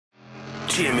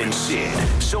Jim and Sid.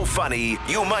 So funny,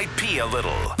 you might pee a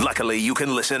little. Luckily, you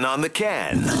can listen on the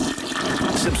can.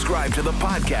 Subscribe to the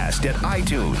podcast at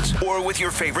iTunes or with your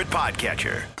favorite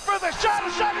podcatcher. For the shot,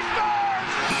 he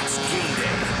scores! It's game day.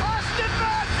 Austin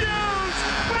Matthews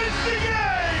wins the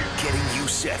game! Getting you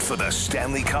set for the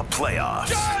Stanley Cup playoffs.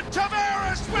 John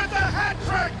Tavares with a hat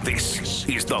trick! This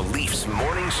is the Leafs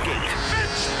Morning Skate.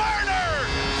 Vince Marner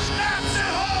snaps it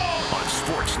home! On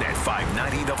Sportsnet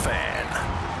 590 The Fan.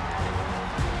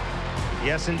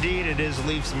 Yes, indeed, it is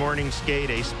Leafs Morning Skate,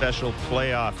 a special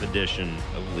playoff edition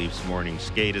of Leafs Morning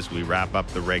Skate as we wrap up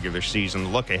the regular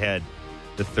season. Look ahead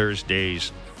to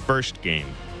Thursday's first game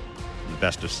in the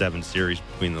best-of-7 series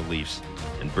between the Leafs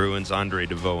and Bruins. Andre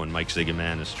DeVoe and Mike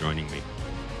Zigoman is joining me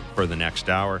for the next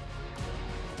hour.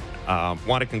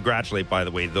 Want to congratulate, by the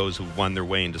way, those who won their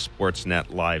way into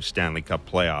Sportsnet Live Stanley Cup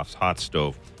Playoffs Hot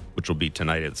Stove, which will be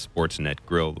tonight at the Sportsnet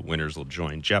Grill. The winners will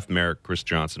join Jeff Merrick, Chris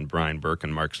Johnson, Brian Burke,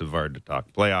 and Mark Savard to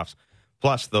talk playoffs.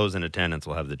 Plus, those in attendance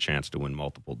will have the chance to win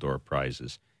multiple door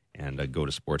prizes. And go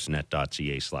to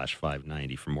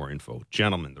sportsnet.ca/590 for more info.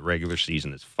 Gentlemen, the regular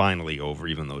season is finally over,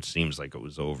 even though it seems like it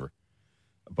was over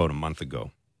about a month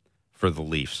ago for the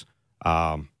Leafs.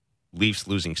 Leafs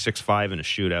losing 6-5 in a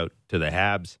shootout to the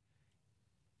Habs.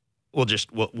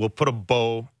 We'll put a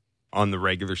bow on the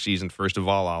regular season. First of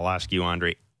all, I'll ask you,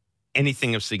 Andre,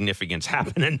 anything of significance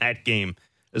happened in that game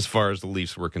as far as the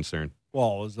Leafs were concerned?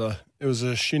 Well, it was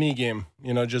a shinny game,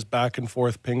 just back and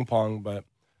forth ping pong. But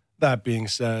that being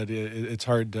said, it's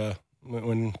hard to,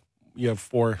 when you have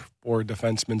four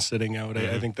defensemen sitting out.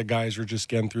 I think the guys were just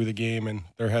getting through the game and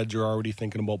their heads are already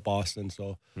thinking about Boston.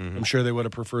 So I'm sure they would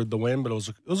have preferred the win, but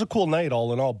it was a cool night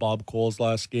all in all. Bob Cole's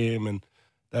last game, and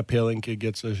that Paling kid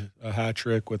gets a hat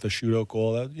trick with a shootout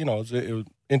goal. It was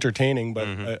entertaining, but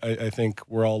I think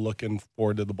we're all looking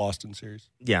forward to the Boston series.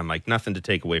 Yeah, Mike, nothing to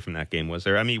take away from that game, was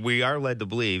there? I mean, we are led to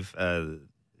believe, it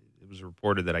was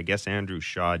reported that I guess Andrew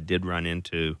Shaw did run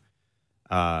into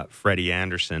Freddie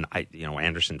Anderson.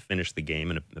 Anderson finished the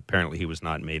game, and apparently he was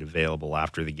not made available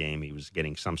after the game. He was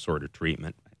getting some sort of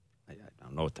treatment. I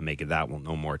don't know what to make of that. We'll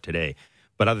know more today.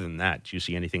 But other than that, do you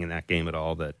see anything in that game at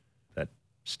all that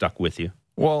stuck with you?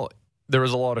 Well, there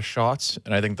was a lot of shots,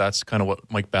 and I think that's kind of what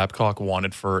Mike Babcock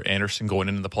wanted for Anderson going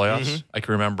into the playoffs. I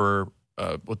can remember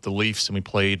with the Leafs, and we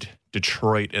played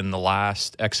Detroit in the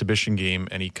last exhibition game,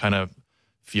 and he kind of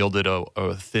fielded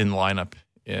a thin lineup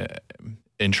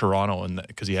in Toronto, and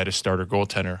because he had his starter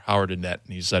goaltender, Howard, in net,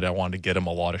 and he said, I wanted to get him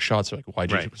a lot of shots. So why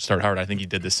did you start Howard? I think he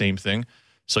did the same thing.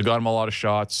 So got him a lot of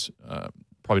shots.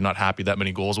 Probably not happy that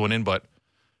many goals went in, but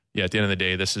yeah, at the end of the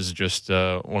day, this is just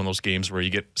one of those games where you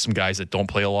get some guys that don't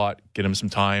play a lot, get them some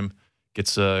time,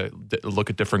 gets a look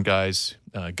at different guys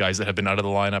that have been out of the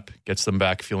lineup, gets them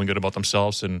back feeling good about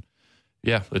themselves, and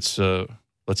yeah, let's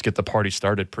get the party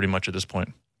started pretty much at this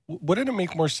point. Wouldn't it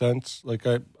make more sense? Like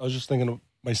I was just thinking of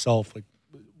myself, like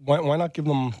why not give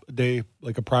them a day,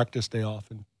 like a practice day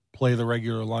off, and play the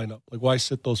regular lineup? Like why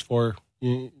sit those four?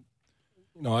 I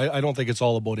don't think it's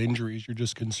all about injuries. You're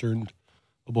just concerned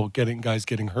about guys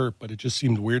getting hurt, but it just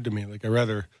seemed weird to me. Like I'd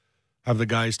rather have the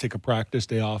guys take a practice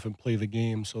day off and play the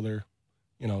game, so they're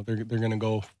going to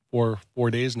go 4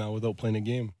 days now without playing a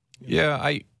game.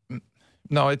 Yeah,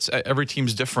 it's every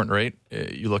team's different, right?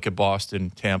 You look at Boston,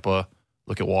 Tampa,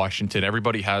 look at Washington.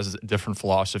 Everybody has a different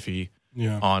philosophy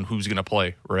on who's going to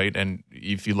play, right? And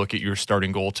if you look at your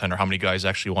starting goaltender, how many guys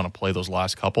actually want to play those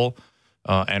last couple?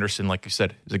 Anderson, like you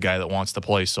said, is a guy that wants to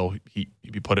play, so you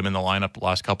put him in the lineup the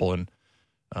last couple, and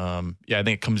I think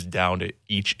it comes down to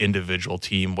each individual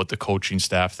team, what the coaching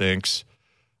staff thinks.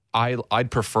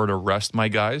 I'd prefer to rest my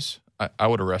guys. I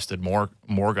would have rested more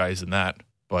guys than that,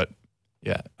 but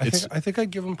yeah, I think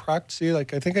I'd give them practice. I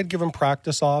think I'd give them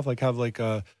practice off. Like have like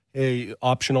hey,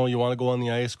 optional. You want to go on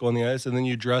the ice, and then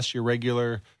you dress your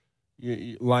regular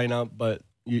lineup, but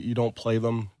you don't play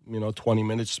them. 20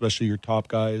 minutes, especially your top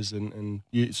guys, and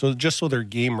so they're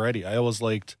game ready. I always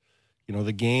liked.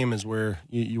 The game is where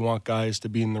you want guys to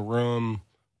be in the room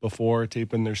before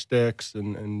taping their sticks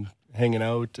and hanging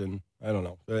out. And I don't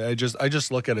know. I just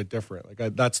look at it different.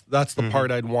 Like that's the part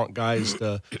I'd want guys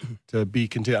to be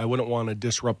content. I wouldn't want to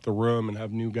disrupt the room and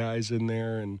have new guys in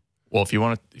there. And well, if you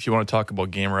want to talk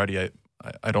about game ready,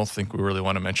 I don't think we really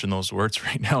want to mention those words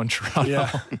right now in Toronto.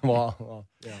 Yeah. Well,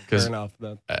 yeah. Fair enough.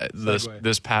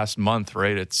 This past month,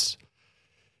 right? It's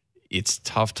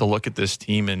tough to look at this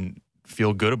team and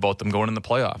feel good about them going in the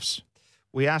playoffs.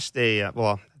 We asked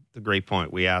the great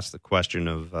point. We asked the question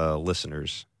of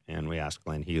listeners, and we asked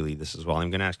Glenn Healy this as well. I'm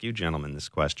going to ask you gentlemen this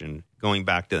question. Going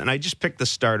back to, and I just picked the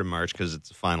start of March because it's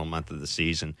the final month of the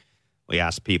season. We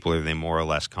asked people, are they more or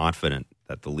less confident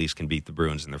that the Leafs can beat the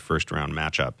Bruins in their first round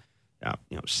matchup?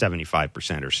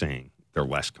 75% are saying they're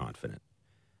less confident.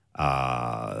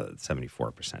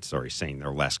 74%, saying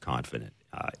they're less confident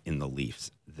in the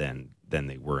Leafs than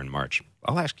they were in March.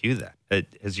 I'll ask you that.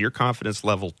 Has your confidence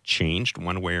level changed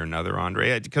one way or another,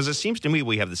 Andre? Because it seems to me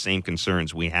we have the same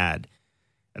concerns we had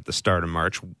at the start of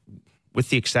March, with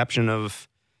the exception of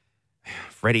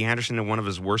Freddie Anderson in one of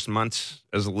his worst months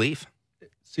as a Leaf.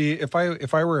 See, if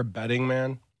I were a betting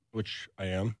man, which I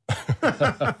am,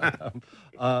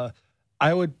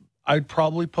 I'd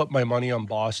probably put my money on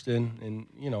Boston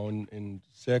in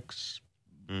 6.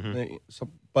 Mm-hmm.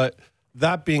 But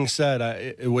that being said,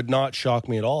 it would not shock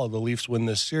me at all if the Leafs win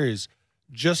this series,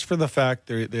 just for the fact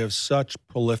they have such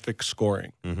prolific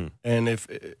scoring. Mm-hmm. And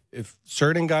if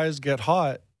certain guys get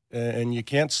hot, and you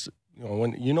can't,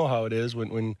 when you know how it is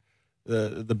when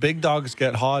the big dogs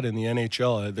get hot in the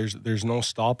NHL, there's no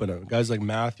stopping them. Guys like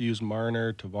Matthews,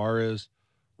 Marner, Tavares,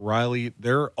 Riley,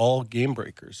 they're all game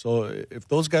breakers. So if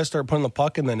those guys start putting the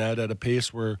puck in the net at a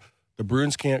pace where the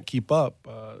Bruins can't keep up,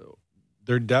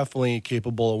 they're definitely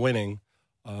capable of winning.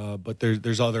 But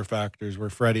there's other factors where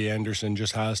Freddie Anderson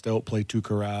just has to outplay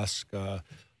Tuukka Rask.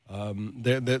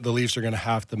 The Leafs are going to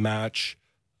have to match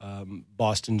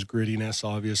Boston's grittiness,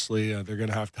 obviously. They're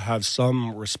going to have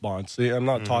some response. I'm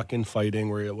not talking fighting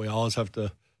where we always have to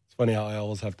 – it's funny how I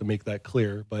always have to make that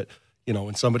clear. But,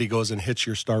 when somebody goes and hits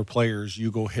your star players,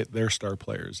 you go hit their star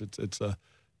players. It's a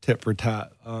tit for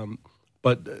tat.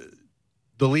 But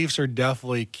the Leafs are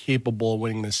definitely capable of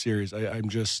winning this series. I'm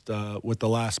just with the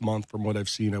last month, from what I've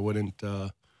seen, I wouldn't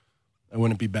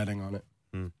be betting on it.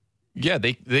 Yeah,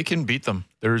 they can beat them.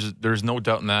 There's no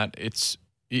doubt in that.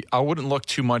 I wouldn't look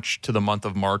too much to the month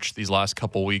of March, these last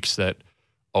couple weeks, that,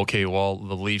 okay, well,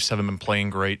 the Leafs haven't been playing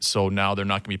great, so now they're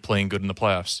not going to be playing good in the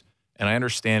playoffs. And I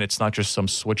understand it's not just some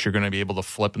switch you're going to be able to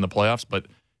flip in the playoffs, but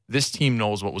this team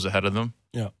knows what was ahead of them.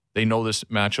 Yeah. They know this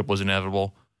matchup was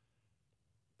inevitable.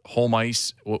 Home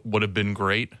ice would have been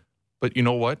great. But you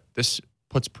know what? This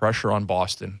puts pressure on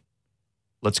Boston.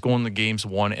 Let's go in the games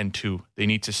 1 and 2. They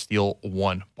need to steal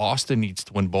 1. Boston needs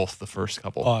to win both the first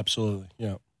couple. Oh, absolutely.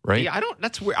 Yeah. Right? Yeah,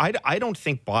 that's where I don't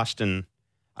think Boston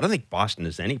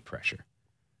has any pressure.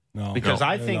 No, because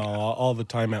I think all the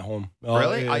time at home.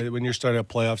 Really, when you're starting a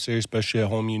playoff series, especially at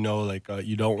home, you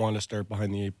don't want to start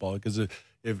behind the 8 ball, because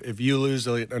if you lose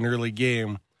an early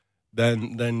game,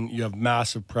 then you have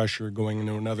massive pressure going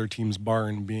into another team's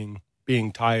barn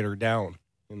being tied or down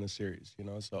in the series.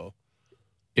 So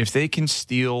if they can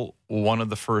steal one of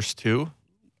the first 2,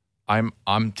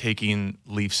 I'm taking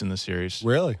Leafs in the series.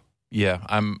 Really, yeah,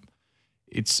 I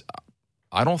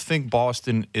don't think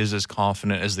Boston is as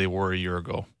confident as they were a year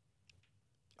ago.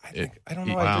 I don't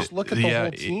know. I just look at the whole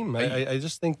team. I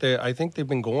just think they've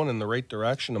been going in the right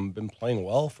direction and been playing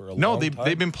well for a long time.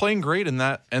 They've been playing great in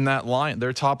that line.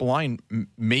 Their top line,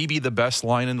 maybe the best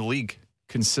line in the league,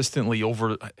 consistently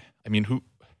over. I mean,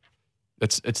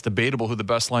 it's debatable who the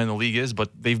best line in the league is, but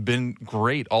they've been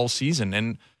great all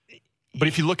season. But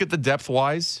if you look at the depth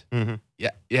wise,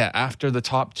 after the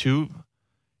top 2,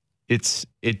 it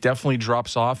definitely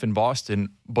drops off in Boston.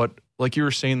 But like you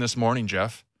were saying this morning,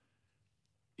 Jeff,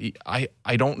 I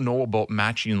don't know about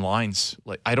matching lines.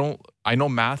 I know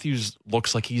Matthews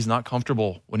looks like he's not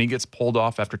comfortable when he gets pulled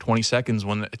off after 20 seconds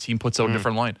when a team puts out a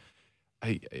different line.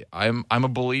 I'm a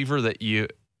believer that you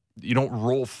don't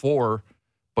roll 4,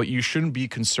 but you shouldn't be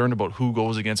concerned about who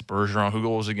goes against Bergeron, who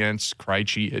goes against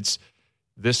Krejci. It's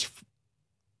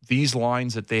these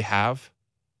lines that they have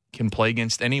can play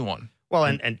against anyone. Well,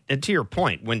 and to your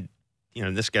point, when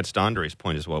this gets to Andre's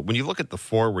point as well. When you look at the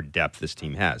forward depth this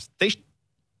team has, they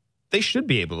should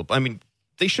be able to. I mean,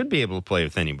 they should be able to play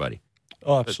with anybody.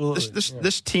 Oh, absolutely.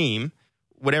 This team,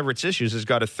 whatever its issues, has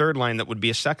got a third line that would be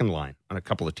a second line on a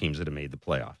couple of teams that have made the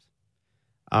playoffs.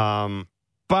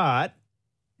 But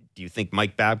do you think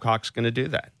Mike Babcock's going to do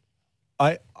that?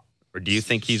 Or do you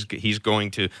think he's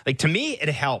going to? To me, it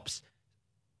helps.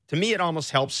 To me, it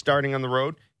almost helps starting on the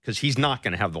road, because he's not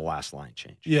going to have the last line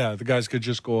change. Yeah, the guys could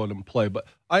just go out and play. But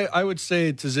I would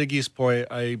say, to Ziggy's point,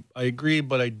 I agree,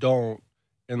 but I don't,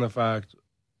 in the fact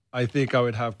I think I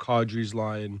would have Kadri's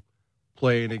line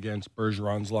playing against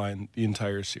Bergeron's line the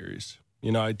entire series.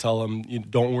 I'd tell him,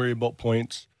 don't worry about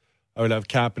points. I would have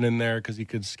Kapanen in there because he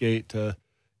could skate to,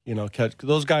 catch.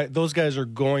 Those guys are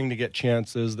going to get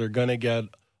chances. They're going to get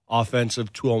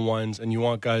offensive 2-on-1s, and you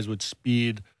want guys with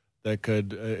speed that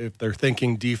could, if they're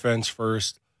thinking defense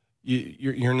first,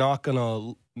 you're not going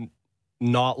to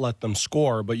not let them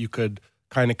score, but you could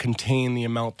kind of contain the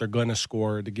amount they're going to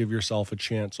score to give yourself a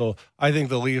chance. So I think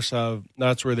the Leafs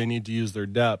that's where they need to use their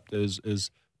depth, is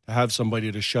to have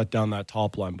somebody to shut down that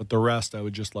top line. But the rest, I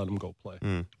would just let them go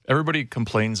play. Everybody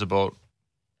complains about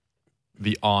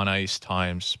the on-ice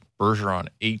times. Bergeron,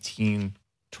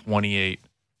 18:28.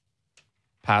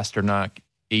 Pasternak,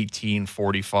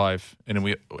 18:45.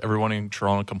 And everyone in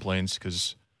Toronto complains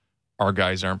because our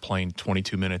guys aren't playing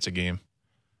 22 minutes a game.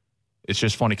 It's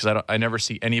just funny because I never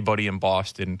see anybody in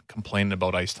Boston complaining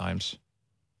about ice times.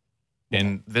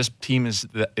 And this team is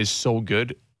so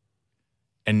good,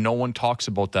 and no one talks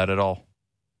about that at all.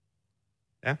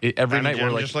 Yeah. Every night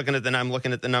I'm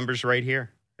looking at the numbers right here.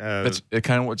 That's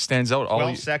kind of what stands out.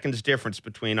 12 seconds difference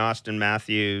between Austin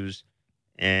Matthews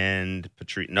and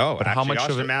Patrice. No, but actually, how much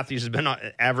Austin Matthews has been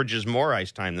averages more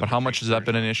ice time than. But how much has that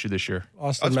been an issue this year?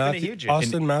 Austin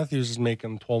Matthews is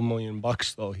making $12 million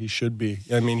though. He should be.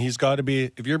 I mean, he's got to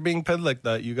be. If you're being paid like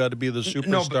that, you got to be the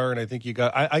superstar. And I think you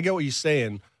got. I get what he's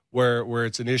saying. Where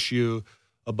it's an issue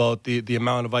about the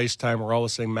amount of ice time. We're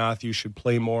always saying Matthews should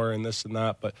play more and this and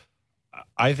that, but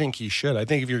I think he should. I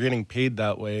think if you're getting paid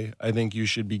that way, I think you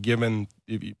should be given,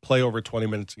 if you play over 20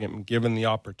 minutes a game, given the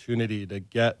opportunity to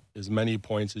get as many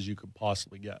points as you could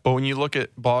possibly get. But when you look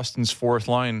at Boston's fourth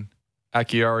line,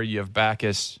 Akiari, you have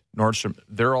Backes, Nordstrom,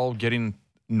 they're all getting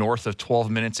north of 12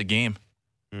 minutes a game.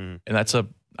 And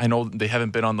I know they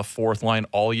haven't been on the fourth line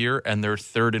all year, and their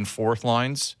third and fourth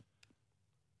lines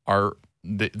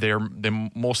they're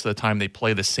most of the time they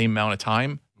play the same amount of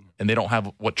time, and they don't have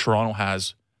what Toronto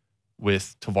has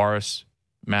with Tavares,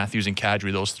 Matthews, and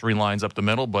Kadri, those three lines up the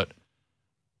middle, but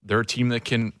they're a team that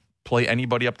can play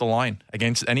anybody up the line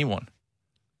against anyone.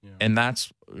 Yeah. And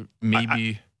that's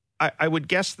maybe... I would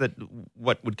guess that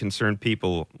what would concern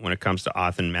people when it comes to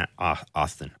Austin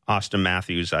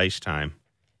Matthews' ice time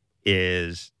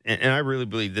is, and I really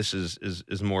believe this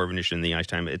is more of an issue than the ice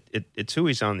time, it's who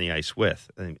he's on the ice with.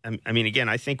 I mean, again,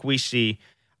 I think we see...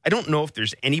 I don't know if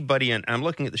there's anybody, and I'm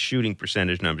looking at the shooting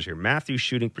percentage numbers here. Matthews'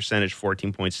 shooting percentage,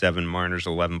 14.7, Marner's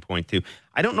 11.2.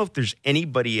 I don't know if there's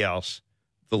anybody else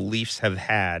the Leafs have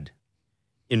had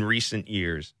in recent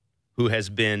years who has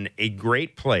been a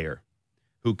great player,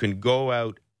 who can go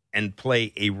out and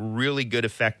play a really good,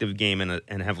 effective game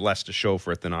and have less to show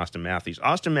for it than Austin Matthews.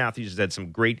 Austin Matthews has had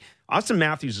some great... Austin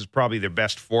Matthews is probably their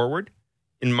best forward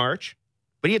in March,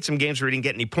 but he had some games where he didn't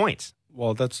get any points.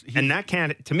 Well, that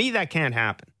can't... To me, that can't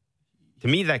happen.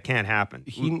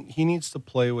 He needs to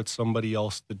play with somebody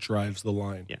else that drives the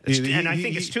line. Yeah. I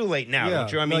think it's too late now,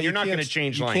 don't you? I mean, you're not going to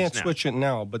change lines now. You can't switch it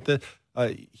now, but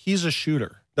he's a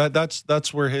shooter.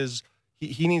 That's where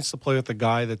he needs to play with a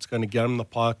guy that's going to get him the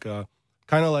puck,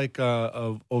 kind of like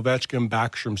a Ovechkin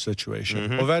Backstrom situation.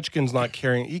 Mm-hmm. Ovechkin's not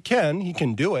carrying. He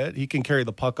can do it. He can carry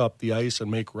the puck up the ice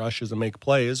and make rushes and make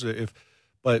plays.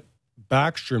 But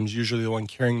Backstrom's usually the one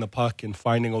carrying the puck and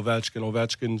finding Ovechkin.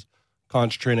 Ovechkin's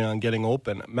concentrating on getting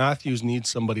open. Matthews needs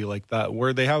somebody like that,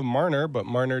 where they have Marner, but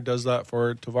Marner does that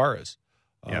for Tavares.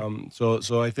 Yep.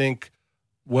 So I think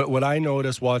what I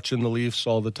notice watching the Leafs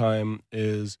all the time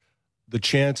is the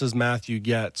chances Matthew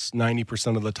gets,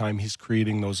 90% of the time he's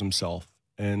creating those himself.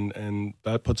 And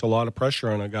that puts a lot of pressure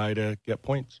on a guy to get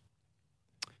points.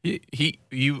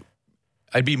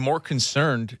 I'd be more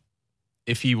concerned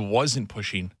if he wasn't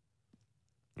pushing.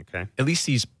 Okay. At least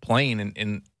he's playing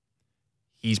and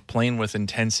he's playing with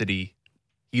intensity.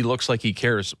 He looks like he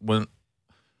cares.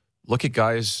 Look at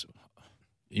guys,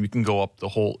 you can go up the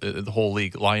whole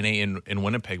league, Line A in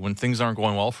Winnipeg. When things aren't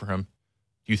going well for him,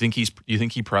 do you think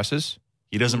he presses?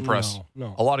 He doesn't press.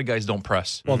 No. A lot of guys don't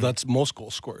press. Well, that's most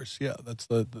goal scorers. Yeah, that's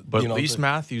the but at least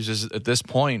Matthews is at this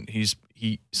point.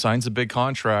 He signs a big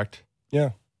contract.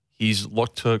 Yeah, he's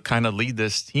looked to kind of lead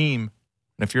this team.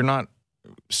 And if you're not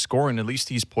scoring, at least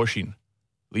he's pushing.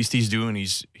 At least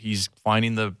he's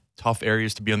finding the tough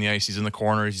areas to be on the ice. He's in the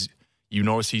corner. You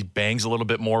notice he bangs a little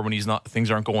bit more when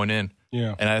things aren't going in.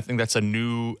 Yeah, and I think that's a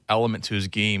new element to his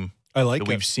game. I like that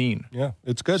we've seen. Yeah,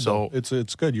 it's good. So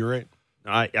it's good. You're right.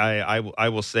 I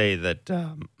will say that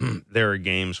there are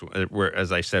games where,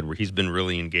 as I said, where he's been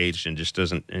really engaged and just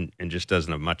doesn't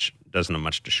have much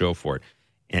to show for it.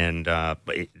 And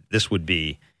but this would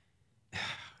be,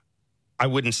 I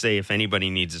wouldn't say if anybody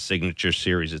needs a signature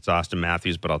series, it's Austin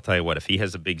Matthews. But I'll tell you what, if he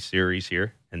has a big series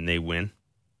here and they win,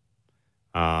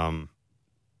 well,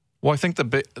 I think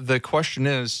the question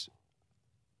is,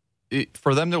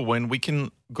 for them to win, we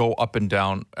can go up and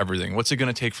down everything. What's it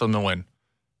going to take for them to win?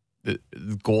 The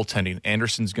goaltending.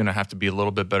 Anderson's going to have to be a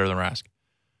little bit better than Rask.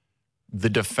 The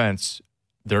defense,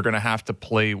 they're going to have to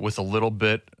play with a little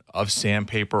bit of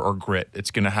sandpaper or grit.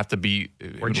 It's going to have to be...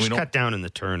 Or just cut down in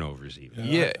the turnovers even.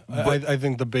 Yeah. I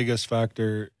think the biggest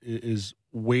factor is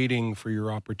waiting for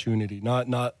your opportunity.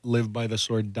 Not live by the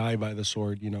sword, die by the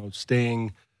sword.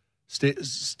 Staying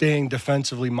staying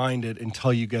defensively minded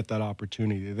until you get that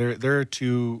opportunity. They're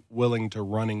too willing to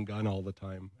run and gun all the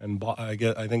time, and I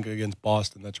think against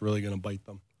Boston, that's really going to bite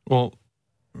them. Well,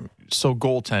 so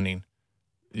goaltending,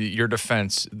 your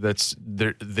defense,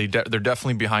 they're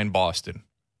definitely behind Boston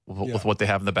with what they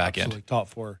have in the back end. Top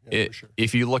four, for sure.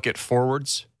 If you look at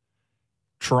forwards,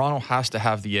 Toronto has to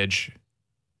have the edge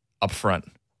up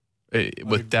front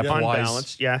with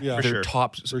depth-wise. They're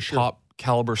top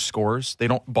caliber scores.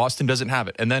 Boston doesn't have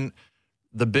it. And then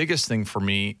the biggest thing for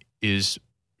me is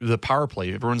the power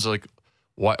play. Everyone's like,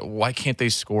 why can't they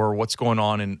score? What's going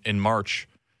on in March?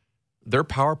 Their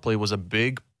power play was a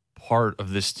big part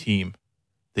of this team.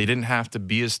 They didn't have to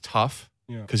be as tough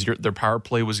because their power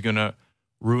play was going to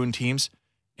ruin teams.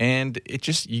 And it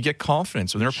just, you get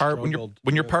confidence when your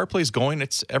power play is going.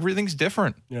 Everything's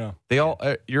different. Yeah,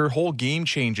 your whole game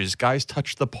changes. Guys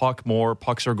touch the puck more.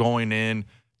 Pucks are going in.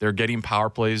 They're getting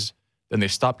power plays. Then they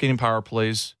stop getting power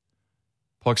plays.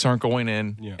 Pucks aren't going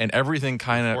in, and everything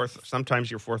kind of.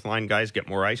 Sometimes your fourth line guys get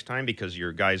more ice time because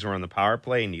your guys are on the power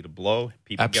play and need a blow.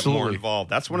 People get more involved.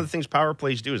 That's one of the things power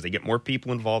plays do is they get more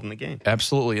people involved in the game.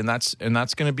 Absolutely, and that's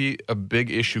going to be a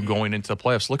big issue going into the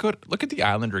playoffs. Look at the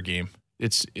Islander game.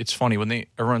 It's funny when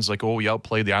everyone's like, oh, we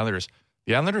outplayed the Islanders.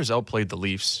 The Islanders outplayed the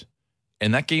Leafs,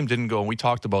 and that game didn't go. And we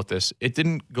talked about this. It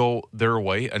didn't go their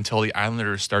way until the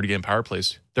Islanders started getting power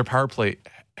plays. Their power play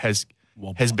has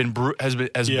been a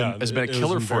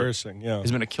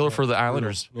killer for the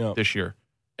Islanders this year,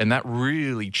 and that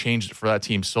really changed it for that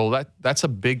team. So that's a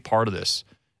big part of this.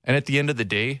 And at the end of the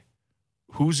day,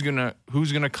 who's gonna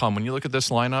come? When you look at this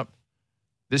lineup,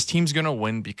 this team's gonna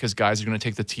win because guys are gonna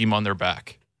take the team on their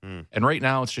back. And right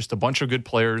now, it's just a bunch of good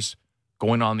players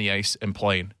going on the ice and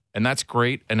playing, and that's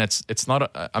great. And it's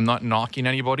not. I'm not knocking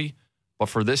anybody, but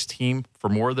for this team, for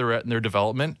where they're at in their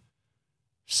development,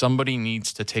 somebody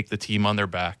needs to take the team on their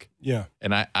back. Yeah.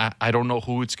 And I don't know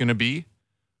who it's going to be,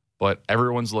 but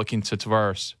everyone's looking to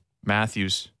Tavares,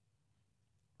 Matthews,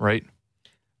 right?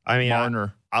 I mean,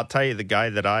 Marner. I'll tell you the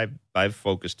guy that I've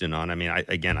focused in on. I mean,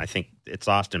 I think it's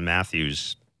Austin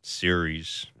Matthews'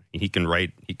 series. He can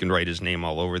write his name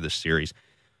all over this series,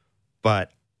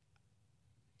 but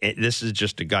this is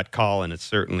just a gut call, and I'm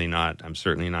certainly not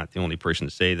the only person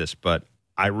to say this, but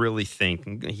I really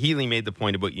think Healy made the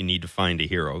point about you need to find a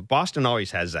hero. Boston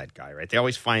always has that guy, right? They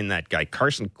always find that guy.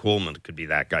 Carson Coleman could be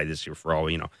that guy this year for all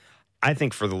we know. I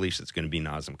think for the Leafs, it's going to be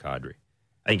Nazem Kadri.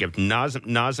 I think if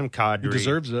Nazem Kadri he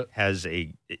deserves it. has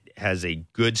a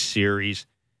good series,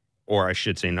 or I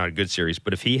should say not a good series,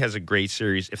 but if he has a great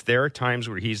series, if there are times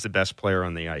where he's the best player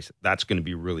on the ice, that's going to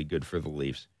be really good for the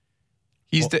Leafs.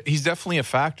 He's definitely a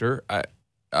factor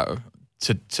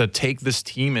to take this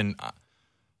team, and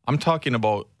I'm talking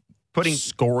about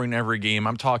scoring every game.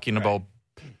 I'm talking about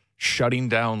shutting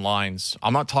down lines.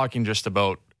 I'm not talking just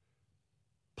about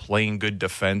playing good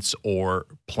defense or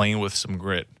playing with some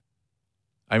grit.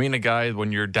 I mean, a guy,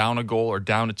 when you're down a goal or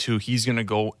down to two, he's going to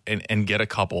go and get a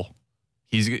couple.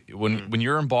 When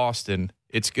you're in Boston,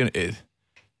 let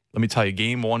me tell you,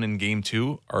 game one and game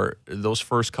two those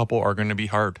first couple are going to be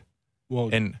hard. Well,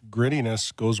 and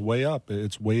grittiness goes way up.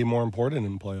 It's way more important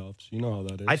in playoffs. You know how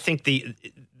that is. I think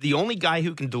the only guy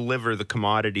who can deliver the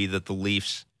commodity that the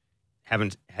Leafs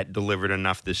haven't had delivered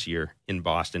enough this year in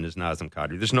Boston is Nazem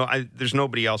Kadri. There's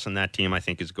nobody else on that team I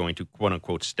think is going to quote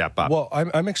unquote step up. Well,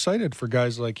 I'm excited for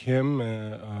guys like him,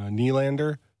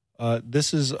 Nylander.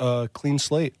 This is a clean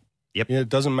slate. Yep. It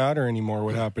doesn't matter anymore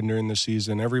what happened during the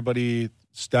season. Everybody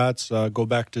stats go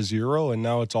back to zero, and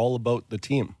now it's all about the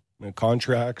team.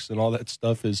 Contracts and all that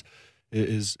stuff is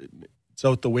it's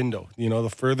out the window. You know, the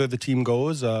further the team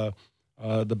goes, the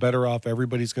better off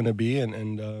everybody's going to be.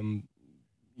 And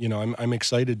you know, I'm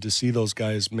excited to see those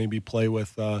guys maybe play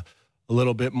with a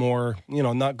little bit more. You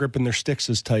know, not gripping their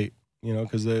sticks as tight. You know,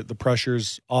 because the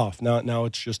pressure's off now.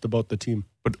 It's just about the team.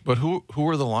 But who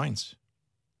are the lines?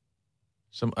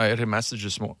 I had a message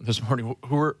this morning.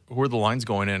 Who are the lines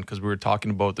going in? Because we were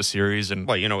talking about the series and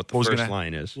you know what the first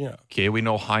line is. Yeah. Okay, we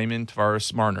know Hyman,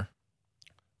 Tavares, Marner,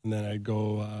 and then I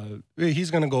go.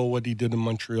 He's going to go what he did in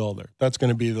Montreal. There, that's going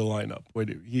to be the lineup.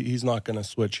 He's not going to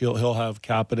switch. He'll have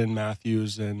Kapanen,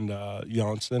 Matthews, and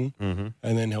Janssen, and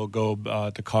then he'll go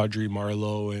to Kadri,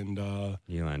 Marleau, and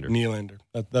Nylander.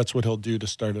 That's what he'll do to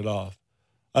start it off.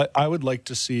 I would like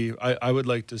to see. I would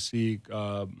like to see.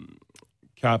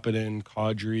 Kapanen,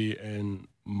 Kadri, and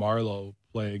Marleau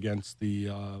play against the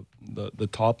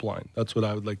top line. That's what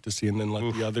I would like to see, and then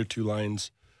let the other two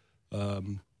lines,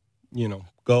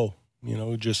 go.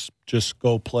 Just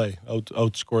go play,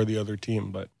 outscore the other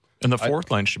team. And the fourth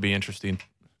line should be interesting.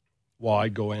 Well,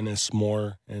 I'd go Ennis,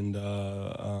 Moore, and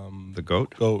The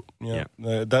GOAT. Yeah.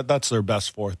 That's their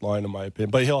best fourth line in my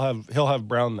opinion. But he'll have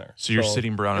Brown there. So you're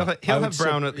sitting Brown. He'll have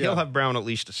Brown. He'll have Brown at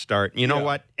least to start. You know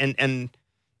what? And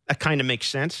that kind of makes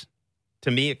sense.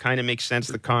 To me, it kind of makes sense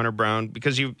that Connor Brown,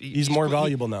 because he's more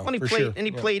valuable now. Well,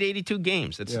 he played 82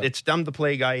 games. It's dumb to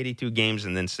play a guy 82 games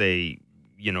and then say,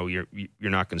 you're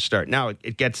not going to start. Now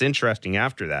it gets interesting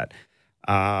after that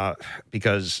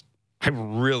because I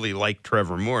really like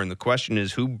Trevor Moore, and the question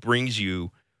is, who brings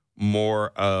you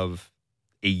more of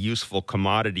a useful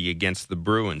commodity against the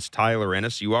Bruins? Tyler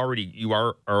Ennis, you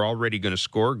are already going to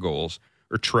score goals,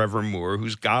 or Trevor Moore,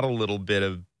 who's got a little bit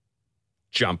of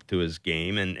jump to his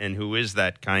game and who is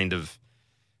that kind of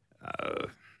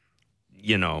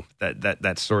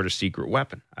that sort of secret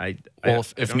weapon.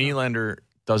 If Nylander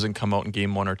doesn't come out in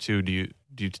game 1 or 2, do you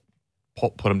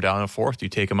put him down in fourth? Do you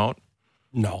take him out?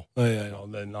 No,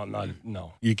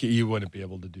 no. You wouldn't be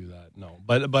able to do that. No,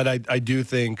 but I do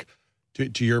think,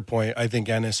 to your point, I think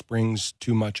Ennis brings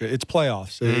too much. It's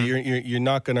playoffs. So you're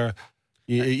not gonna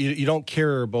you don't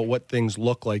care about what things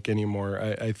look like anymore.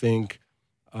 I think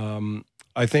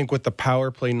with the power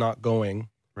play not going,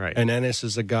 right, and Ennis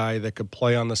is a guy that could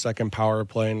play on the second power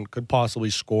play and could possibly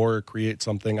score or create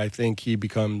something. I think he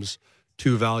becomes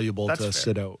too valuable to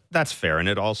sit out. That's fair, and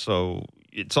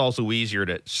it's also easier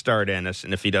to start Ennis,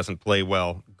 and if he doesn't play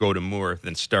well, go to Moore,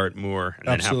 then start Moore, and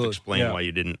then have to explain why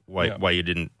you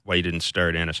didn't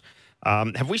start Ennis.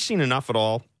 Have we seen enough at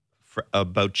all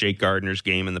about Jake Gardner's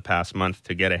game in the past month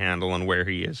to get a handle on where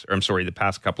he is? Or I'm sorry, the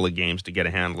past couple of games to get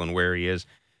a handle on where he is.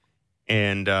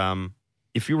 And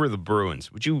if you were the Bruins,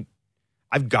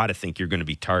 I've got to think you're going to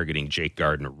be targeting Jake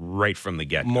Gardner right from the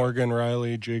get-go. Morgan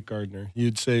Rielly, Jake Gardner.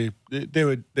 You'd say they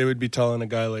would be telling a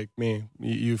guy like me,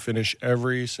 you finish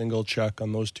every single check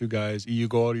on those two guys. You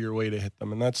go out of your way to hit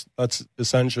them, and that's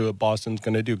essentially what Boston's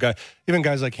going to do. Even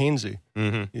guys like Hainsey,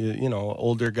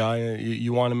 older guy,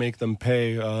 you want to make them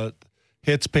pay.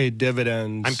 Hits pay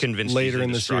dividends. I'm convinced later he's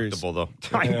in the series, though.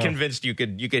 I'm convinced you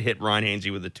could hit Ron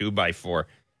Hainsey with a 2x4,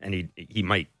 and he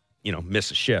might miss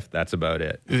a shift. That's about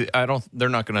it. They're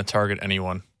not going to target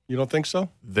anyone. You don't think so?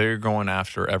 They're going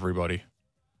after everybody.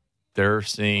 They're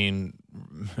saying.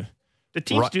 Do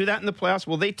teams do that in the playoffs?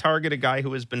 Will they target a guy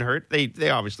who has been hurt? They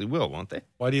obviously will, won't they?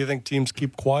 Why do you think teams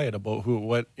keep quiet about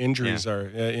what injuries are?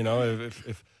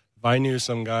 If I knew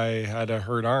some guy had a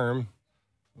hurt arm,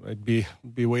 I'd be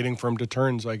waiting for him to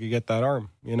turn so I could get that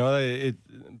arm.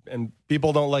 And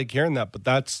people don't like hearing that, but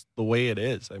that's the way it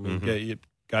is. I mean,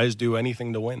 guys do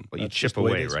anything to win. Well, you chip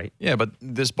away, right? Yeah, but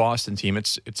this Boston team,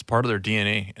 it's part of their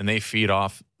DNA, and they feed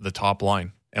off the top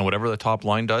line. And whatever the top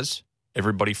line does,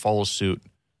 everybody follows suit.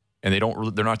 And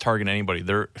they're not targeting anybody.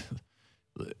 They're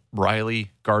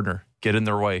Riley, Gardner, get in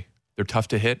their way. They're tough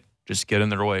to hit. Just get in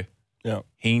their way. Yeah.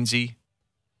 Hainsey,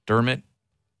 Dermott,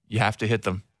 you have to hit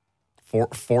them.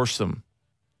 Force them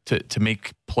to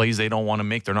make plays they don't want to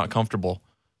make. They're not comfortable.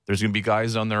 There's going to be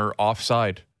guys on their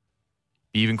offside.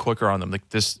 Be even quicker on them. Like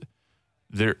this,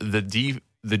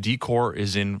 the D-core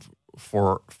is in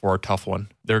for a tough one.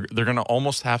 They're going to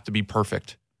almost have to be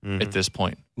perfect at this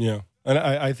point. Yeah. And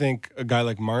I think a guy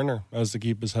like Marner has to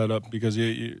keep his head up because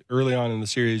early on in the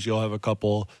series, you'll have a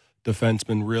couple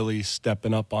defensemen really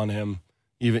stepping up on him,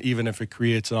 even if it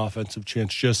creates an offensive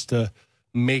chance, just to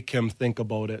make him think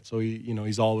about it. So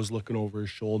he's always looking over his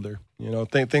shoulder.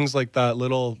 Things like that,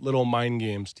 little mind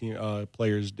games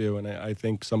players do, and I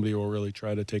think somebody will really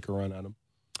try to take a run at him.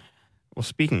 Well,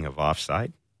 speaking of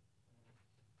offside,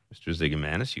 Mr.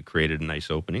 Zigomanis, you created a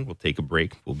nice opening. We'll take a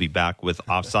break. We'll be back with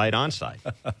Offside Onside.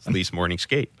 It's Leafs Morning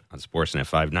Skate on Sportsnet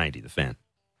 590, The Fan.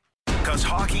 Because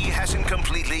hockey hasn't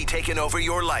completely taken over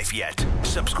your life yet.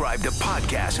 Subscribe to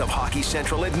podcasts of Hockey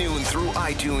Central at noon through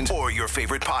iTunes or your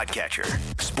favorite podcatcher.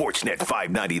 Sportsnet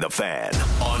 590 The Fan.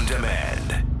 On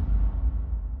demand.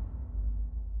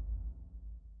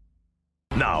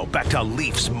 Now back to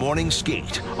Leafs Morning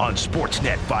Skate on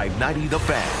Sportsnet 590 The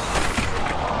Fan.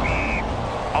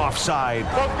 Offside.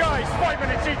 Both guys, 5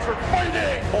 minutes each for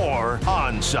fighting. Or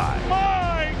onside.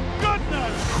 My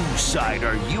goodness. Whose side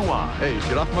are you on? Hey,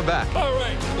 get off my back. All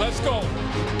right, let's go.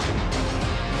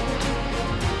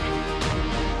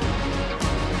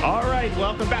 All right,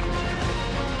 welcome back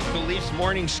to Leafs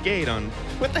Morning Skate on...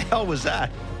 What the hell was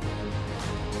that?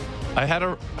 I had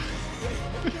a...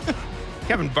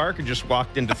 Kevin Barker just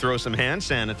walked in to throw some hand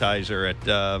sanitizer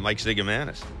at Mike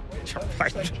Zigomanis.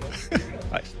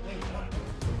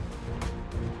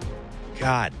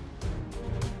 God.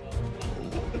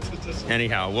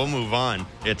 Anyhow, we'll move on.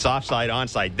 It's offside,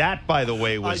 onside. That, by the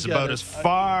way, was about as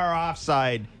far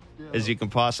offside as you can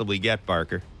possibly get,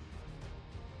 Barker.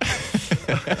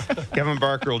 Kevin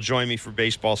Barker will join me for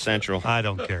Baseball Central. I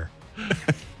don't care.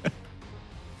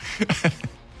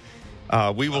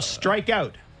 We will strike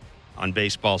out on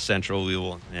Baseball Central. We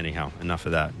will, anyhow, enough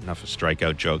of that. Enough of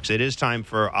strikeout jokes. It is time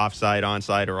for offside,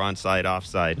 onside, or onside,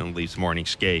 offside on Leafs Morning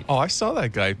Skate. Oh, I saw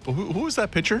that guy. Who was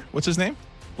that pitcher? What's his name?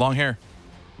 Long hair.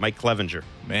 Mike Clevenger.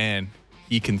 Man,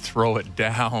 he can throw it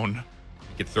down.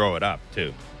 He could throw it up,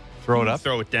 too. Throw it up?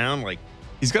 Throw it down like...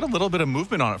 He's got a little bit of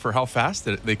movement on it for how fast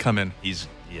they come in. He's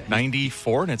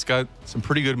 94, and it's got some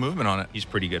pretty good movement on it. He's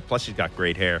pretty good. Plus, he's got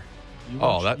great hair.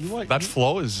 That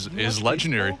flow is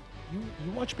legendary.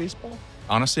 You watch baseball?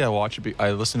 Honestly, I watch it.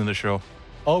 I listen to the show.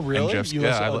 Oh, really? Jeff's, You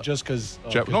yeah, listen, just because...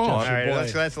 No, All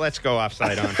right, let's go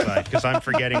offside, onside, because I'm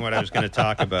forgetting what I was going to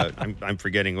talk about. I'm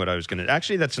forgetting what I was going to...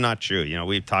 Actually, that's not true. You know,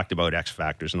 we've talked about X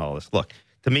factors and all this. Look,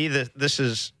 to me, this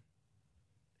is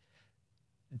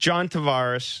John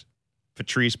Tavares,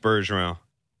 Patrice Bergeron.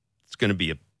 It's going to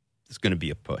be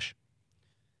a push.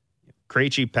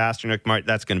 Krejci, Pasternak, Martin,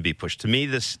 that's going to be pushed. To me,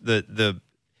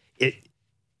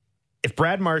 if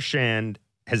Brad Marchand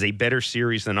has a better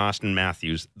series than Austin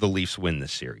Matthews, the Leafs win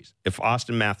this series. If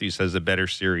Austin Matthews has a better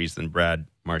series than Brad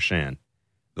Marchand,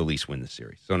 the Leafs win the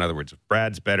series. So in other words, if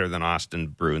Brad's better than Austin,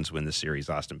 Bruins win the series.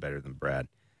 Austin better than Brad,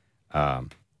 the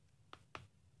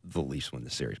Leafs win the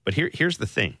series. But here's the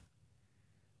thing.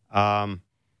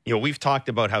 We've talked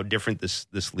about how different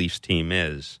this Leafs team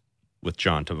is with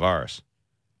John Tavares.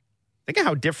 Think of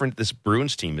how different this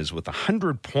Bruins team is with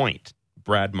 100-point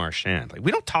Brad Marchand. Like,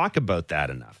 we don't talk about that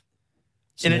enough.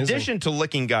 It's in amazing. addition to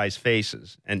licking guys'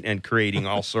 faces and creating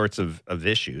all sorts of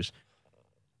issues,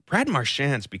 Brad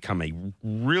Marchand's become a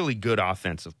really good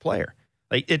offensive player.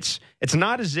 Like, it's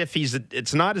not as if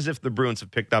the Bruins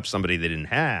have picked up somebody they didn't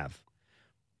have,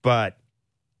 but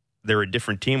they're a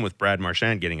different team with Brad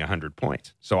Marchand getting 100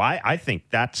 points. So I think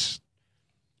that's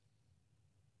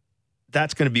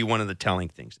going to be one of the telling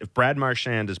things. If Brad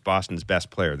Marchand is Boston's best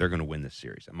player, they're going to win this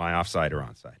series. Am I offside or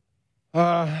onside?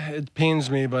 It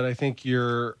pains me, but I think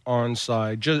you're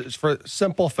onside. Just for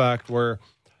simple fact where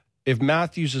if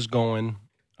Matthews is going,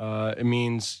 it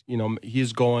means,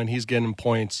 he's going, he's getting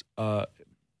points.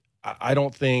 I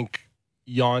don't think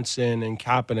Janssen and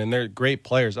Kapanen, they're great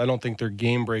players. I don't think they're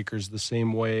game breakers the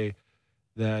same way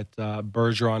that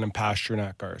Bergeron and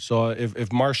Pasternak are. So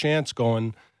if Marchand's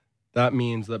going, that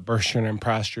means that Bergeron and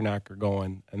Pasternak are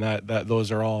going, and that those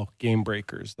are all game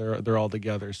breakers. They're all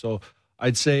together. So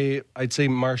I'd say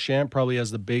Marchand probably has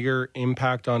the bigger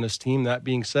impact on his team. That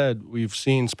being said, we've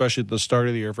seen, especially at the start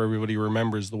of the year, if everybody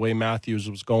remembers the way Matthews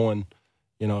was going,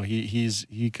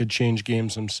 he could change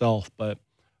games himself. But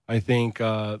I think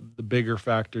the bigger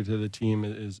factor to the team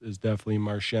is definitely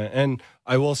Marchand. And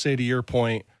I will say, to your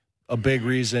point, a big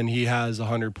reason he has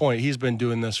 100 points. He's been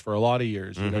doing this for a lot of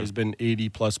years. Mm-hmm. He's been 80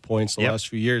 plus points the last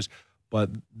few years.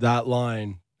 But that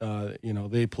line,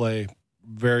 they play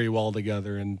very well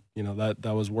together, and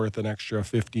that was worth an extra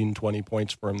 15, 20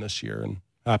 points for him this year, and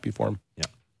happy for him.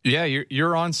 Yeah,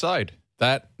 you're onside.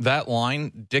 That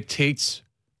line dictates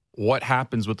what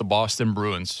happens with the Boston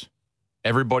Bruins.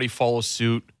 Everybody follows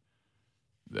suit.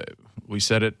 We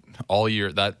said it all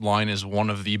year. That line is one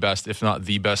of the best, if not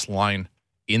the best line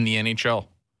in the NHL.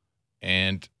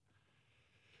 And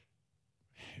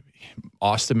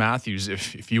Austin Matthews,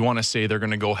 if you want to say they're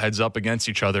going to go heads up against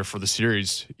each other for the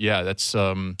series, that's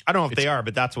I don't know if they are,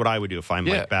 but that's what I would do if I'm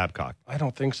Mike Babcock. I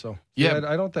don't think so. Yeah,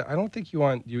 I don't think you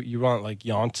want like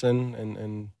Janssen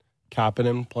and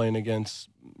Kapanen playing against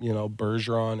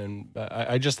Bergeron, and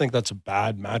I just think that's a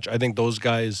bad match. I think those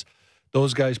guys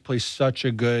play such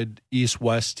a good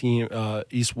East-West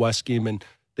game, and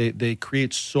they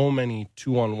create so many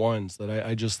 2-on-1s that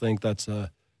I just think that's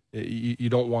you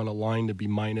don't want a line to be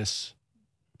 -2,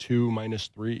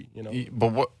 -3.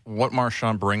 But what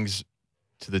Marchand brings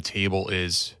to the table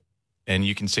is, and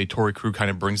you can say Torrey Krug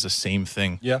kind of brings the same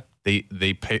thing. Yeah,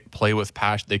 they play with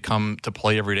passion. They come to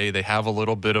play every day. They have a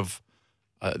little bit of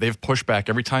they have pushback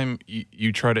every time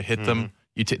you try to hit them.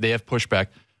 They have pushback.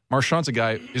 Marchand's a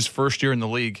guy, his first year in the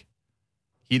league,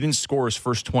 he didn't score his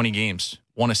first 20 games.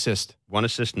 One assist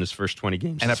in his first 20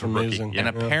 games. And that's amazing. And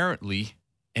apparently,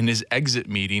 in his exit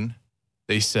meeting,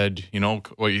 they said, you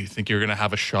think you're going to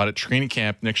have a shot at training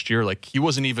camp next year? Like, he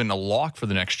wasn't even a lock for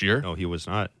the next year. No, he was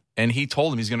not. And he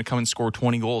told him he's going to come and score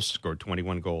 20 goals. Scored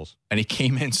 21 goals. And he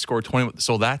came in and scored 20.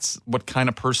 So that's what kind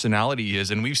of personality he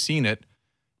is. And we've seen it.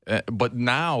 But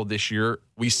now, this year,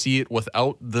 we see it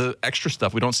without the extra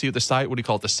stuff. We don't see it the side. What do you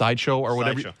call it? The sideshow or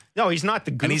whatever. Sideshow. No, he's not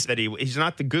the goof he's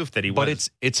not the goof that he was.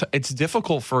 But it's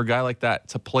difficult for a guy like that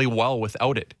to play well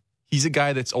without it. He's a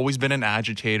guy that's always been an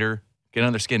agitator, get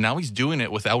under their skin. Now he's doing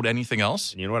it without anything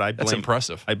else. And you know what? That's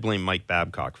impressive. I blame Mike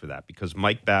Babcock for that, because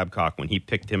Mike Babcock, when he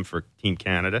picked him for Team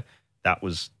Canada, that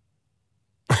was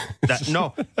that.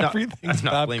 No, everything's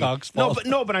Babcock's fault.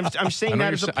 No, but I'm saying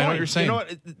that as a point. I know what you're saying. You know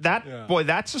what? Boy,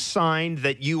 that's a sign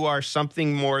that you are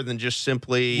something more than just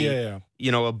simply, a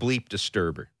bleep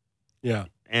disturber. Yeah,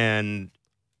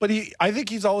 but I think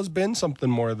he's always been something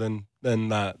more than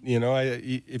that.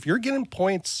 If you're getting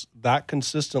points that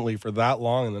consistently for that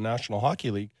long in the National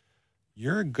Hockey League,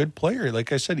 you're a good player.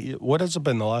 Like I said, what has it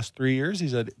been the last 3 years?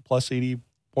 He's at plus 80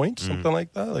 points, something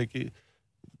like that.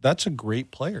 That's a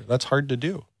great player. That's hard to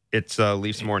do. It's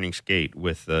Leafs Morning Skate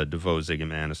with DeVoe,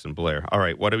 Zigomanis, and Blair. All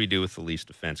right, what do we do with the Leafs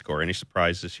defense core? Any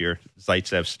surprise this year?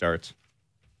 Zaitsev starts.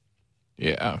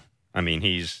 Yeah, I mean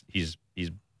he's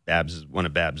one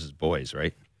of Babs' boys,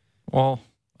 right? Well,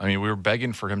 I mean, we were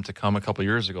begging for him to come a couple of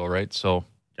years ago, right? So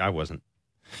I wasn't.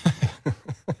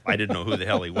 I didn't know who the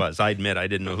hell he was. I admit I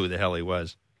didn't know who the hell he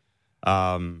was.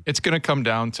 It's going to come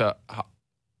down to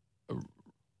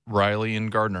Riley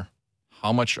and Gardner.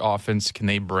 How much offense can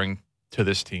they bring to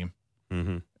this team?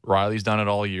 Mm-hmm. Riley's done it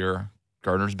all year.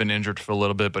 Gardner's been injured for a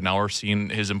little bit, but now we're seeing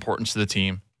his importance to the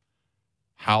team.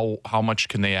 How much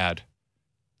can they add?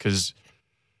 Because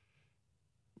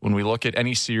when we look at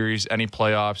any series, any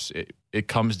playoffs, it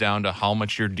comes down to how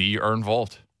much your D are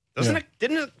involved. Doesn't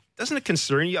it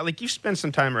concern you? Like, you spent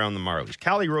some time around the Marlies.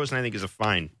 Callie Rosen, I think, is a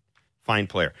fine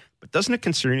player. But doesn't it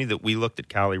concern you that we looked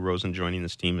at Callie Rosen joining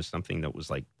this team as something that was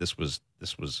like this was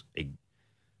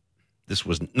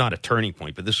not a turning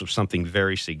point, but this was something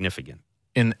very significant.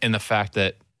 In the fact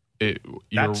that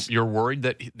you're worried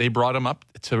that they brought him up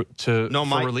for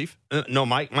relief? No,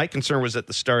 my concern was at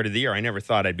the start of the year. I never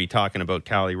thought I'd be talking about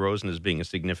Callie Rosen as being a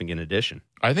significant addition.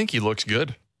 I think he looks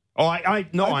good. Oh, I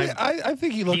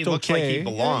think he looked okay. He looks like he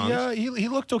belongs. Yeah, he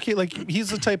looked okay. Like, he's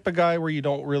the type of guy where you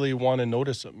don't really want to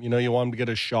notice him. You want him to get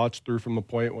his shots through from the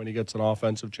point when he gets an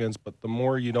offensive chance. But the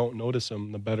more you don't notice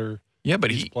him, the better. Yeah,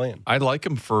 but he's playing. I like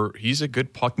him he's a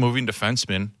good puck moving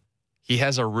defenseman. He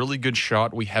has a really good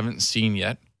shot we haven't seen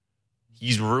yet.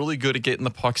 He's really good at getting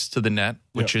the pucks to the net,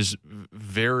 which is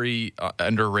very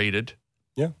underrated.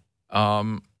 Yeah.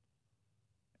 And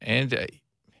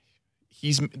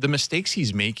the mistakes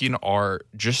he's making are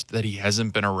just that he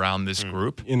hasn't been around this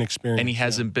group. Inexperienced. And he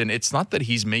hasn't been. It's not that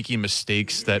he's making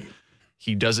mistakes that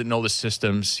he doesn't know the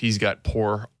systems. He's got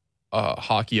poor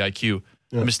hockey IQ.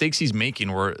 Yeah. The mistakes he's making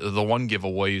were the one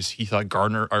giveaway is he thought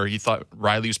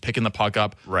Riley was picking the puck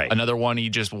up. Right. Another one, he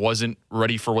just wasn't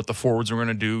ready for what the forwards were going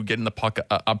to do, getting the puck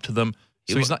up to them.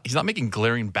 So he's not making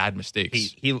glaring bad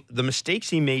mistakes. The mistakes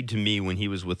he made to me when he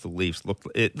was with the Leafs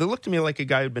looked to me like a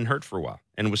guy who'd been hurt for a while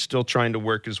and was still trying to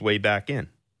work his way back in.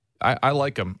 I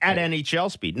like him at NHL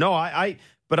speed. No,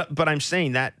 but I'm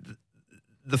saying that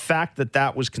the fact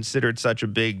that was considered such a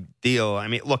big deal. I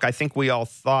mean, look, I think we all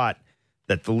thought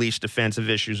that the Leafs' defensive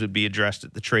issues would be addressed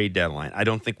at the trade deadline. I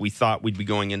don't think we thought we'd be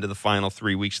going into the final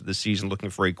 3 weeks of the season looking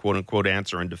for a quote-unquote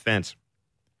answer in defense.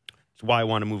 That's why I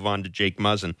want to move on to Jake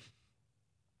Muzzin.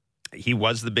 He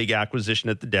was the big acquisition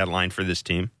at the deadline for this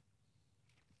team.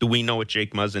 Do we know what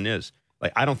Jake Muzzin is?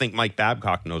 Like, I don't think Mike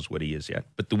Babcock knows what he is yet,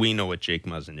 but do we know what Jake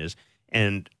Muzzin is?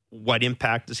 And what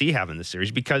impact does he have in this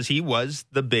series? Because he was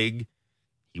the big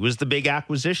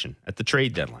acquisition at the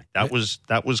trade deadline. That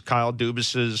was Kyle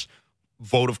Dubas's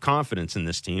vote of confidence in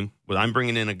this team. But I'm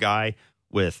bringing in a guy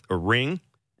with a ring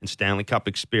and Stanley Cup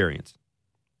experience.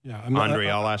 Yeah, Andre,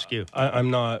 I'll ask you. I'm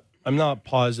not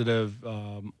positive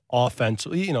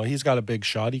offensively. He's got a big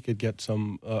shot. He could get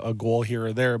a goal here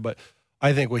or there, but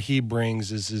I think what he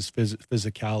brings is his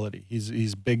physicality.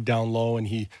 He's big down low, and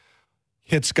he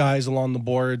hits guys along the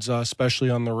boards, especially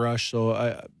on the rush.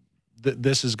 So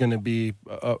this is going to be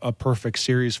a perfect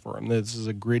series for him. This is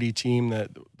a gritty team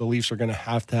that the Leafs are going to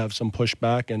have some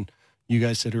pushback. And you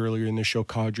guys said earlier in the show,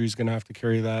 Kadri's going to have to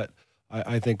carry that.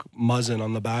 I think Muzzin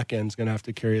on the back end is going to have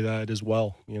to carry that as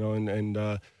well.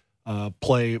 And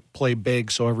play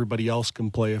big so everybody else can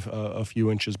play a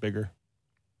few inches bigger.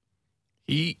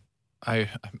 I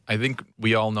think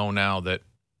we all know now that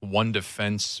one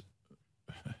defense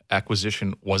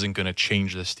acquisition wasn't going to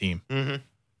change this team. Mm-hmm.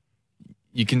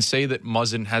 You can say that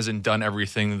Muzzin hasn't done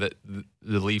everything that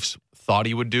the Leafs thought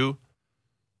he would do,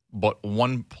 but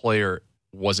one player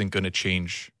wasn't going to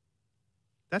change.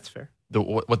 That's fair.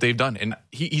 What they've done, and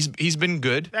he's been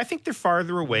good. I think they're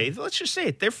farther away. Let's just say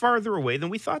it. They're farther away than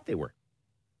we thought they were.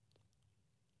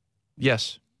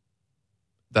 Yes.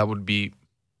 That would be,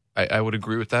 I would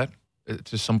agree with that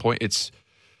to some point.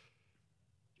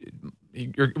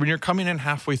 when you're coming in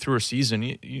halfway through a season,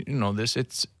 you know this.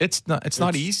 It's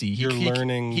not easy. You're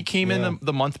learning. He came in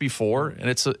the month before, and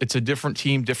it's a different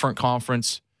team, different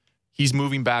conference. He's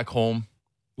moving back home,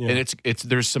 and it's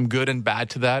there's some good and bad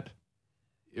to that.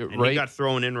 And right? he got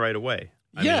thrown in right away.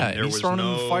 He's thrown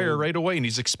in the fire right away, and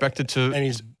he's expected to. And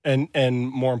he's and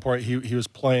more important, he was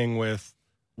playing with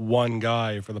one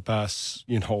guy for the past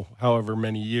however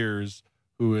many years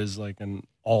who is like an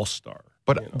all-star.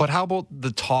 But how about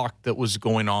the talk that was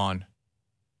going on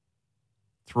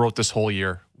throughout this whole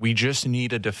year? We just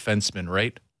need a defenseman,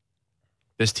 right?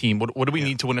 This team. What do we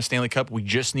need to win a Stanley Cup? We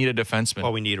just need a defenseman.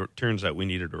 Well, turns out we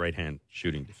needed a right-hand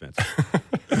shooting defense.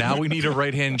 Now we need a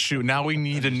right-hand shoot. Now we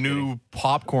need a new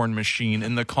popcorn machine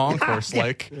in the concourse.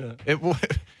 It's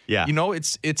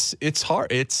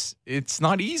hard. It's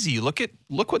not easy. Look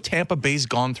what Tampa Bay's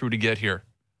gone through to get here.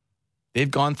 They've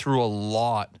gone through a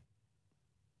lot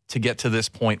to get to this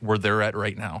point where they're at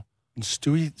right now. And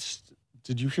Stewie,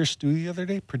 did you hear Stewie the other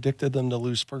day? Predicted them to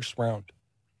lose first round.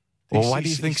 Well, why do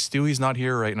you think Stewie's not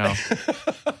here right now?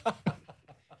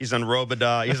 He's on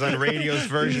Robidas. He's on radio's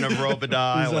version of Robidas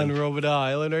Island. He's on Robidas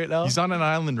Island right now? He's on an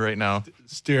island right now.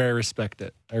 Stewie, I respect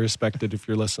it. I respect it if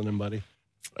you're listening, buddy.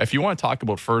 If you want to talk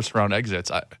about first round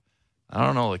exits, I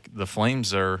don't know. Like the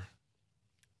Flames are,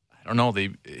 I don't know.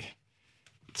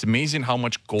 It's amazing how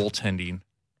much goaltending.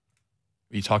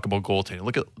 You talk about goaltending.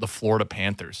 Look at the Florida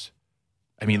Panthers.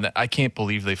 I mean, I can't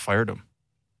believe they fired him.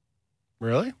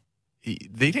 Really?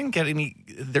 They didn't get any.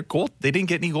 They didn't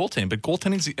get any goaltending. But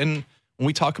goaltending's, and when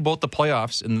we talk about the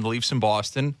playoffs and the Leafs in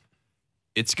Boston,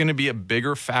 it's going to be a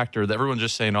bigger factor that everyone's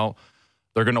just saying, "Oh,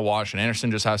 they're going to wash," and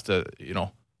Anderson just has to,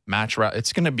 match.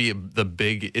 It's going to be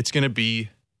It's going to be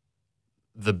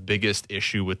the biggest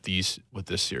issue with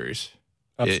this series.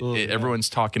 Absolutely. Everyone's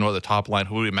talking about the top line,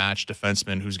 who we match,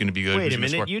 defenseman, who's going to be good. Wait a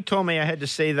minute! You told me I had to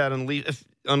say that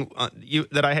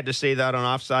that I had to say that on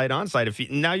offside, onside.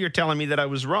 Now you're telling me that I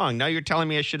was wrong. Now you're telling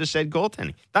me I should have said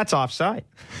goaltending. That's offside.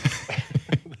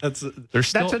 That's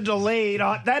a delayed.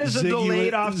 That is a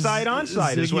delayed offside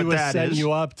onside. Is what that is. Setting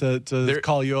you up to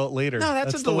call you out later. No,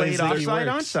 that's a delayed offside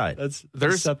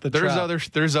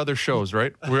onside. There's other shows,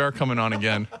 right? We are coming on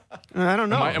again. I don't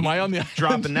know. Am I on the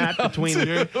dropping that between?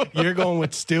 You're going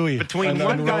with Stewie between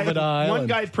one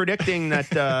guy predicting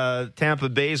that Tampa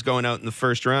Bay is going out in the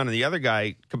first round, and the other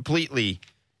guy completely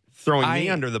throwing me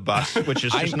under the bus, which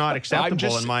is just not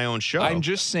acceptable in my own show. I'm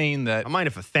just saying that. I mind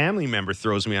if a family member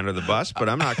throws me under the bus, but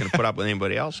I'm not going to put up with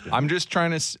anybody else doing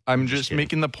it. I'm just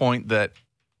making the point that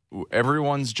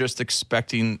everyone's just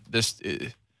expecting this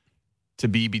to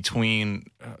be between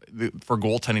for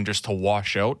goaltending just to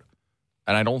wash out,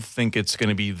 and I don't think it's going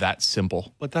to be that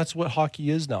simple. But that's what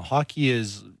hockey is now. Hockey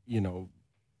is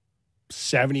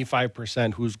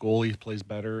 75% whose goalie plays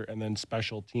better, and then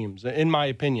special teams. In my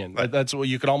opinion, that's what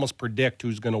you could almost predict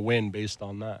who's going to win based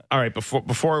on that. All right,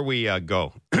 before we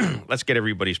go, let's get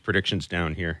everybody's predictions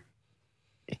down here,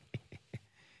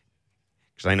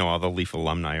 because I know all the Leaf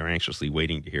alumni are anxiously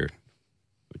waiting to hear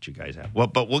what you guys have. Well,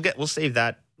 but we'll save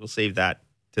that. We'll save that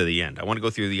to the end. I want to go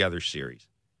through the other series.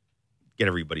 Get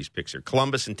everybody's picks here.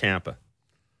 Columbus and Tampa.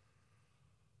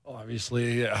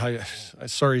 Obviously,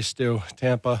 sorry, Stu.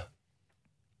 Tampa.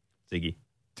 Ziggy.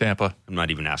 Tampa. I'm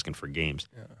not even asking for games.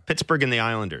 Yeah. Pittsburgh and the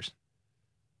Islanders.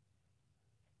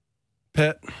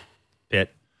 Pitt.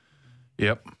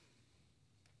 Yep.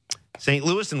 St.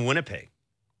 Louis and Winnipeg.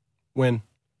 Win.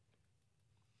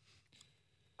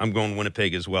 I'm going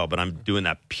Winnipeg as well, but I'm doing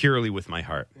that purely with my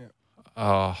heart.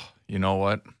 Yeah. You know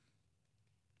what?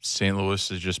 St. Louis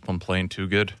has just been playing too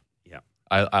good. Yeah.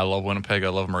 I love Winnipeg. I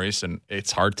love Maurice, and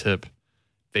it's hard to.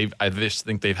 I just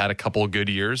think they've had a couple of good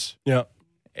years. Yeah.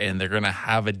 And they're going to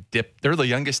have a dip. They're the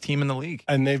youngest team in the league.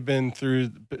 And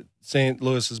St.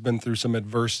 Louis has been through some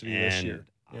adversity this year.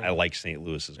 Yeah. I like St.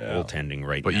 Louis's goaltending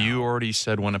right now. But you already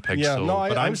said Winnipeg. Yeah, so, no,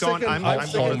 but I'm going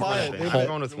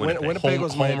with Winnipeg. Winnipeg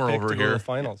was my Homer pick over to here. go to the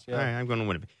finals. Yeah. All right, I'm going to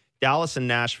Winnipeg. Dallas and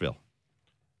Nashville.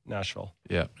 Nashville.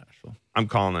 Yeah, Nashville. I'm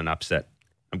calling an upset.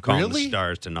 I'm calling the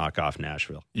Stars to knock off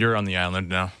Nashville. You're on the island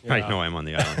now. Yeah. I know I'm on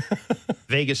the island.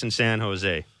 Vegas and San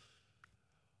Jose.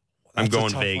 I'm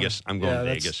going Vegas. I'm going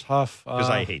Vegas. That's tough. Because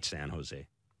I hate San Jose.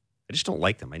 I just don't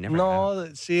like them. I never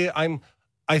have. See, I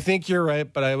think you're right,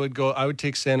 but I would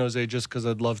take San Jose just because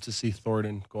I'd love to see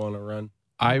Thornton go on a run.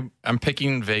 I'm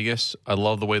picking Vegas. I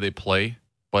love the way they play,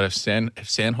 but if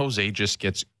San Jose just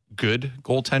gets good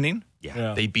goaltending,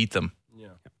 they beat them. Yeah.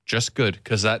 Just good,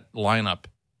 because that lineup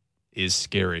is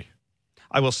scary.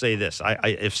 I will say this.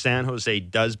 If San Jose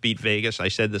does beat Vegas, I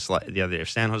said this the other day, if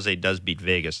San Jose does beat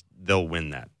Vegas, they'll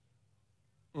win that.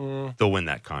 They'll win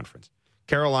that conference.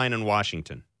 Carolina and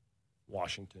Washington.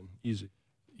 Washington. Easy.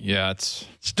 Yeah, it's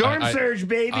Storm surge,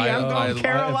 baby. I'm going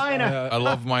Carolina. I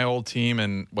love my old team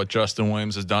and what Justin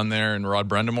Williams has done there and Rod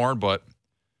Brendamore, but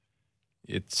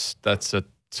that's a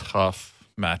tough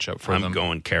matchup for them. I'm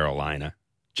going Carolina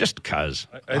just because.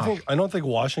 I don't think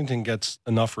Washington gets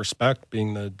enough respect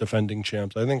being the defending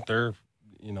champs. I think they're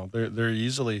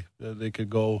easily they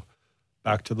could go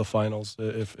back to the finals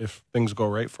if things go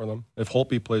right for them. If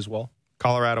Holtby plays well.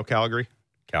 Colorado, Calgary.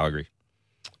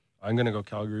 I'm going to go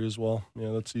Calgary as well.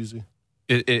 Yeah, that's easy.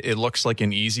 It looks like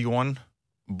an easy one,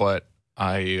 but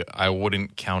I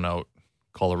wouldn't count out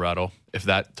Colorado. If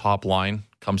that top line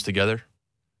comes together,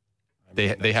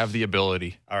 they have the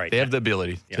ability. All right. They have the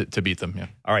ability to beat them, yeah.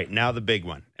 All right, now the big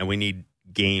one, and we need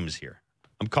games here.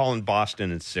 I'm calling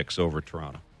Boston in 6 over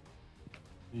Toronto.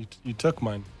 You took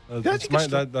mine.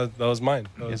 That was mine.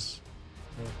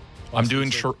 I'm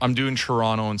doing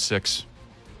Toronto in 6.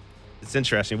 It's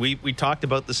interesting. We talked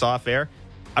about this off air.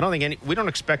 We don't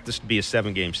expect this to be a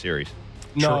 7-game series.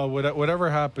 No, whatever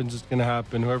happens is going to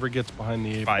happen. Whoever gets behind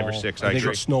the 8 5 ball, or 6, I think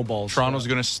agree. it snowballs. Toronto's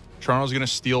going to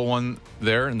steal one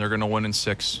there, and they're going to win in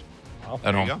 6. Wow.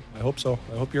 At home. There you go. I hope so.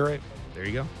 I hope you're right. There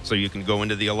you go. So you can go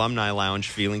into the alumni lounge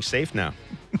feeling safe now.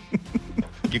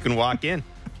 You can walk in.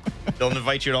 They'll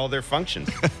invite you to all their functions.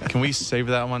 Can we save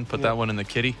that one? Put that one in the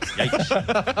kitty?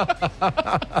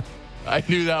 Yikes. I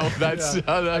knew that's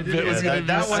how that bit was going to be.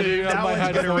 That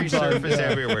one's going to resurface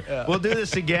everywhere. Yeah. We'll do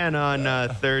this again on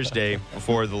Thursday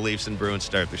before the Leafs and Bruins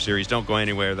start their series. Don't go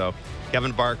anywhere, though.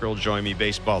 Kevin Barker will join me.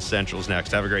 Baseball Central's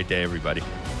next. Have a great day, everybody.